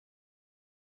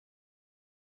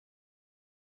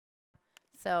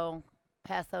So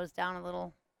pass those down a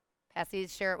little. Pass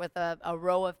these, share it with a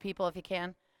row of people if you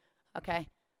can. Okay.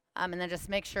 And then just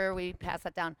make sure we pass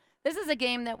that down. This is a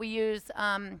game that we use.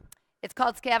 It's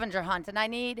called Scavenger Hunt.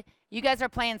 And you guys are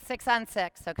playing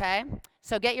 6-on-6, okay?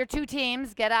 So get your two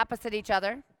teams, get opposite each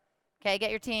other. Okay, get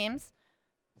your teams.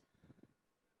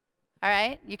 All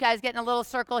right, you guys get in a little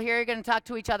circle here. You're going to talk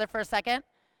to each other for a second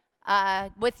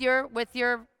with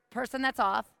your person that's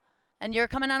off. And you're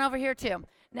coming on over here too.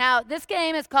 Now, this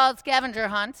game is called Scavenger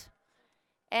Hunt.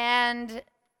 And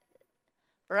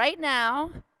right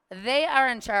now, they are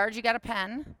in charge. You got a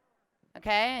pen,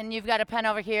 okay? And you've got a pen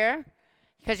over here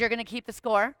because you're going to keep the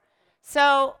score.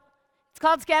 So it's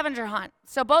called Scavenger Hunt.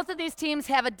 So both of these teams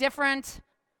have a different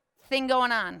thing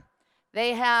going on.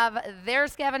 They have their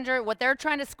scavenger, what they're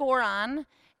trying to score on.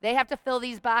 They have to fill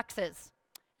these boxes.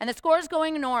 And the score is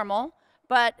going normal,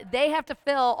 but they have to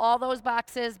fill all those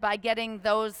boxes by getting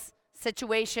those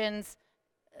situations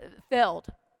filled.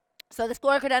 So the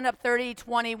score could end up 30,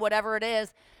 20, whatever it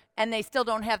is, and they still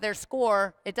don't have their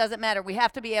score. It doesn't matter. We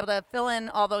have to be able to fill in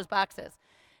all those boxes.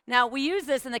 Now, we use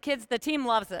this, and the team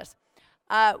loves this.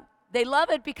 They love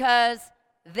it because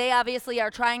they obviously are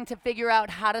trying to figure out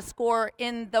how to score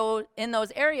in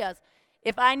those areas.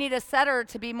 If I need a setter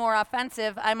to be more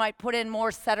offensive, I might put in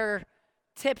more setter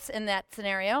tips in that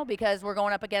scenario because we're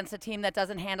going up against a team that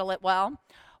doesn't handle it well.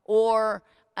 Or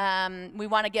we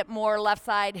want to get more left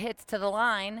side hits to the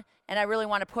line, and I really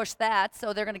want to push that,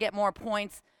 so they're going to get more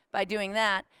points by doing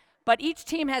that. But each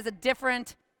team has a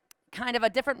different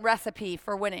recipe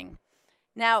for winning.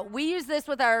 Now, we use this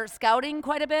with our scouting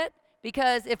quite a bit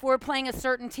because if we're playing a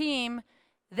certain team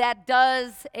that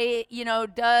they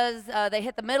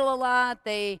hit the middle a lot,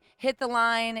 they hit the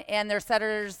line, and their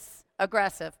setter's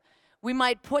aggressive, we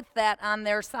might put that on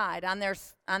their side, on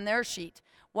their sheet,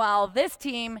 while this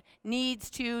team needs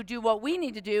to do what we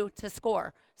need to do to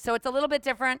score. So it's a little bit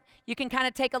different. You can kind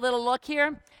of take a little look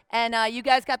here, and you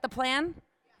guys got the plan?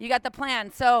 You got the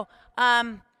plan. So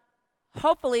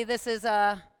hopefully this is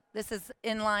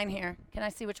in line here. Can I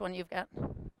see which one you've got?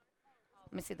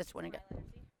 Let me see this one you got.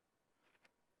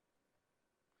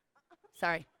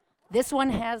 Sorry. This one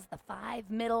has the 5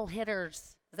 middle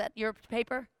hitters. Is that your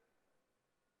paper?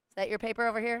 Is that your paper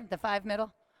over here? The 5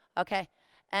 middle? Okay.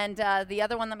 And the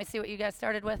other one, let me see what you guys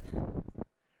started with.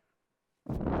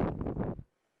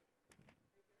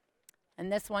 And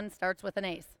this one starts with an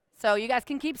ace. So you guys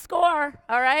can keep score,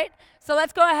 all right? So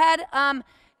let's go ahead.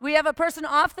 We have a person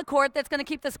off the court that's going to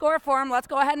keep the score for him. Let's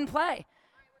go ahead and play.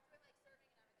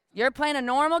 You're playing a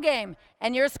normal game,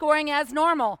 and you're scoring as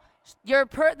normal.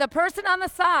 The person on the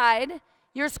side,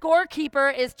 your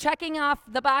scorekeeper, is checking off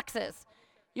the boxes.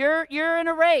 You're in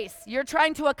a race. You're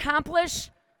trying to accomplish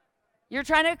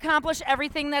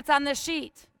everything that's on this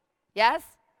sheet. Yes?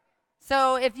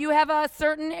 So if you have a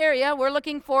certain area, we're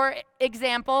looking for,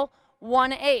 example,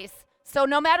 1 ace. So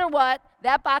no matter what,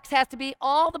 that box has to be,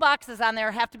 all the boxes on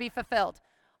there have to be fulfilled.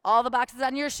 All the boxes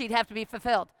on your sheet have to be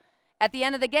fulfilled. At the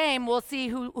end of the game, we'll see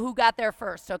who got there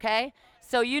first, okay?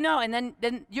 So you know, and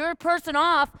then your person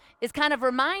off is kind of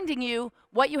reminding you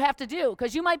what you have to do,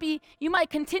 because you might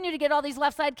continue to get all these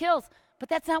left side kills, but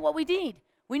that's not what we need.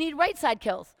 We need right side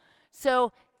kills.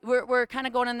 So we're kind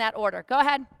of going in that order. Go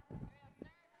ahead.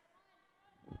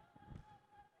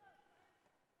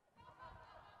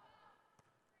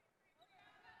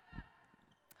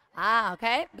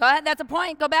 Okay. Go ahead. That's a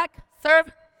point. Go back.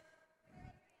 Serve.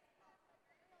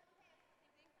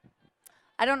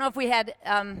 I don't know if we had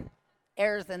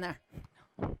errors in there.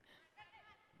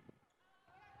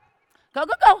 Go,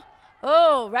 go, go.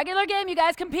 Oh, regular game. You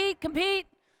guys compete. Let's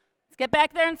get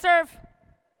back there and serve.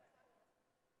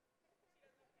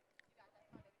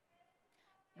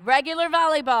 Regular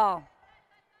volleyball.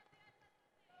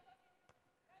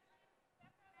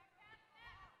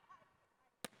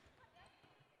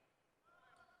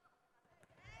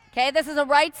 Okay, this is a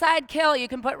right side kill. You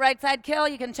can put right side kill.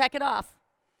 You can check it off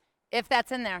if that's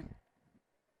in there.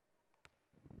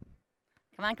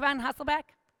 Come on, hustle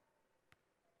back.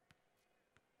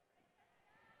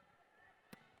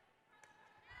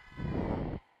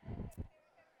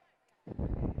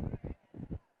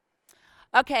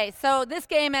 Okay, so this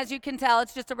game, as you can tell,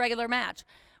 it's just a regular match.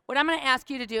 What I'm going to ask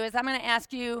you to do is I'm going to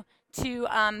ask you to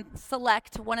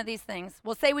select one of these things.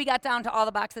 We'll say we got down to all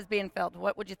the boxes being filled.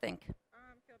 What would you think?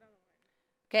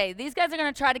 Okay, these guys are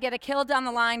going to try to get a kill down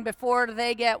the line before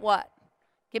they get what?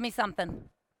 Give me something.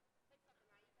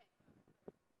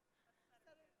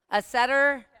 A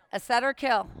setter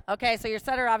kill. Okay, so your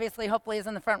setter obviously hopefully is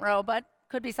in the front row, but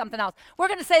could be something else. We're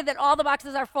going to say that all the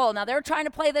boxes are full. Now, they're trying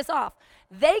to play this off.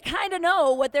 They kind of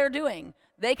know what they're doing.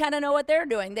 They kind of know what they're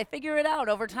doing. They figure it out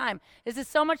over time. This is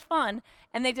so much fun,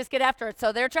 and they just get after it.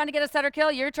 So they're trying to get a setter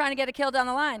kill. You're trying to get a kill down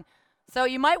the line. So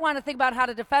you might want to think about how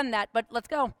to defend that, but let's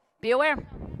go. Be aware.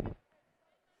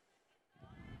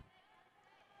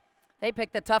 They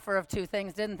picked the tougher of two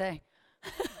things, didn't they?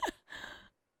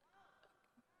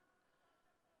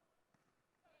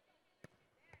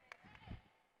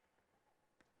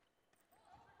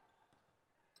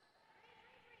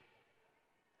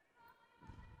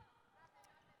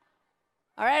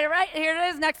 All right, here it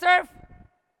is. Next serve.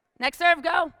 Next serve,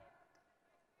 go.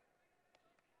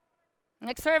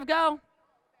 Next serve, go.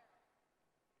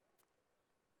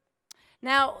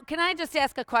 Now, can I just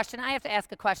ask a question? I have to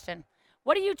ask a question.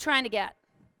 What are you trying to get?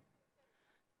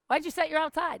 Why'd you set your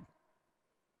outside?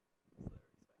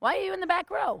 Why are you in the back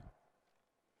row?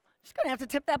 Just going to have to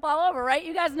tip that ball over, right?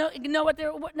 You guys know what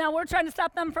they're, now we're trying to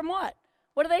stop them from what?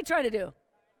 What are they trying to do?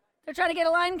 They're trying to get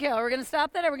a line kill. Are we going to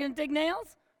stop that? Are we going to dig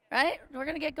nails? Right? We're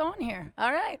going to get going here.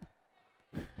 All right.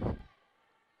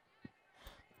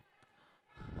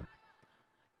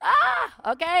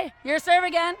 Okay. Your serve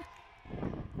again.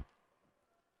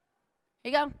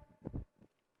 Here you go.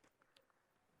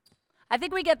 I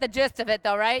think we get the gist of it,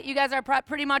 though, right? You guys are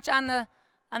pretty much on the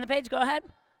page. Go ahead.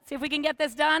 See if we can get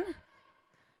this done.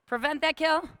 Prevent that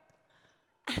kill.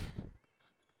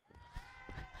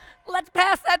 Let's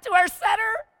pass that to our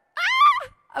setter.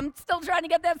 I'm still trying to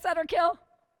get that setter kill.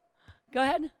 Go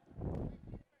ahead.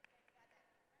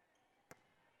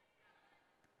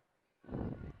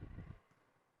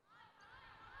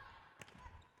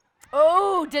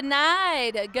 Oh,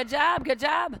 denied. Good job, good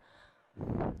job.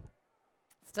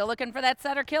 Still looking for that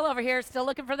setter kill over here. Still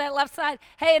looking for that left side.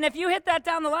 Hey, and if you hit that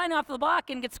down the line off the block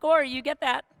and get score, you get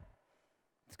that.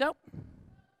 Let's go.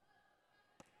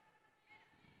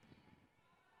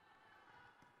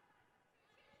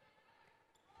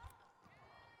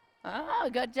 Oh,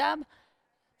 good job.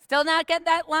 Still not get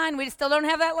that line. We still don't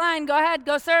have that line. Go ahead.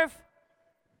 Go serve.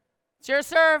 It's your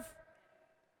serve.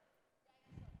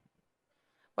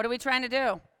 What are we trying to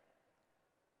do?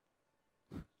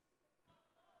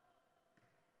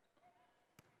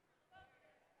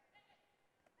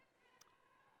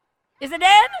 Is it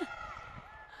in?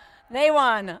 They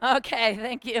won. Okay,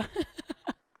 thank you.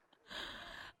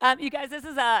 You guys,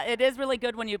 it is really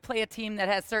good when you play a team that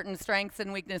has certain strengths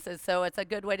and weaknesses, so it's a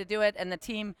good way to do it, and the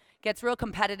team gets real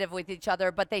competitive with each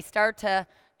other, but they start to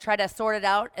try to sort it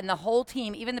out, and the whole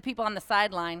team, even the people on the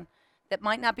sideline that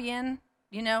might not be in,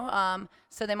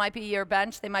 so they might be your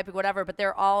bench, they might be whatever, but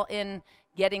they're all in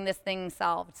getting this thing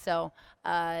solved. So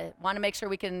want to make sure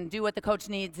we can do what the coach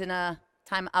needs in a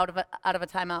time out of a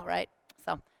timeout, right?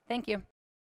 So thank you.